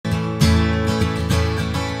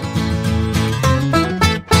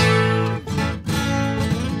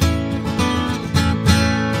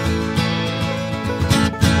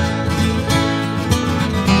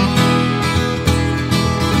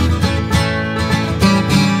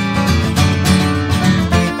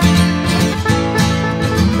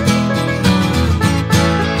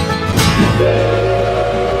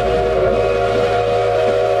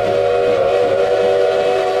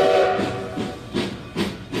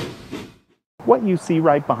What you see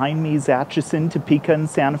right behind me is Atchison, Topeka, and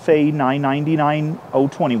Santa Fe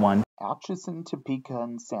 999-021. Atchison, Topeka,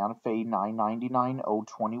 and Santa Fe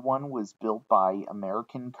 999-021 was built by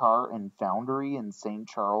American Car and Foundry in St.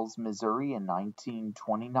 Charles, Missouri in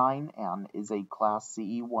 1929 and is a Class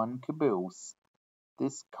CE1 caboose.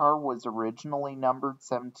 This car was originally numbered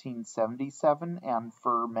 1777 and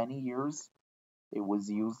for many years it was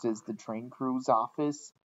used as the train crew's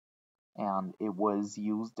office, and it was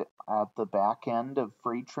used at the back end of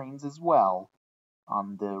freight trains as well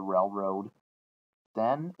on the railroad.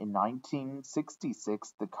 Then, in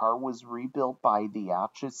 1966, the car was rebuilt by the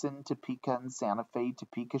Atchison, Topeka, and Santa Fe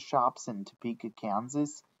Topeka shops in Topeka,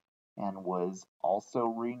 Kansas, and was also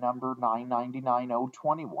renumbered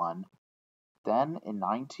 999-021. Then, in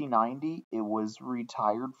 1990, it was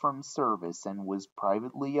retired from service and was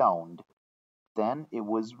privately owned. Then, it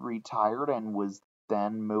was retired and was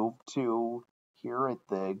then moved to here at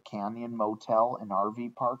the Canyon Motel and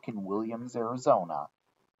RV Park in Williams, Arizona.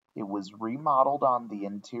 It was remodeled on the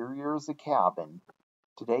interior as a cabin.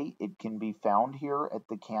 Today, it can be found here at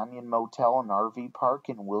the Canyon Motel and RV Park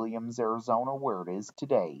in Williams, Arizona, where it is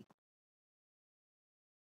today.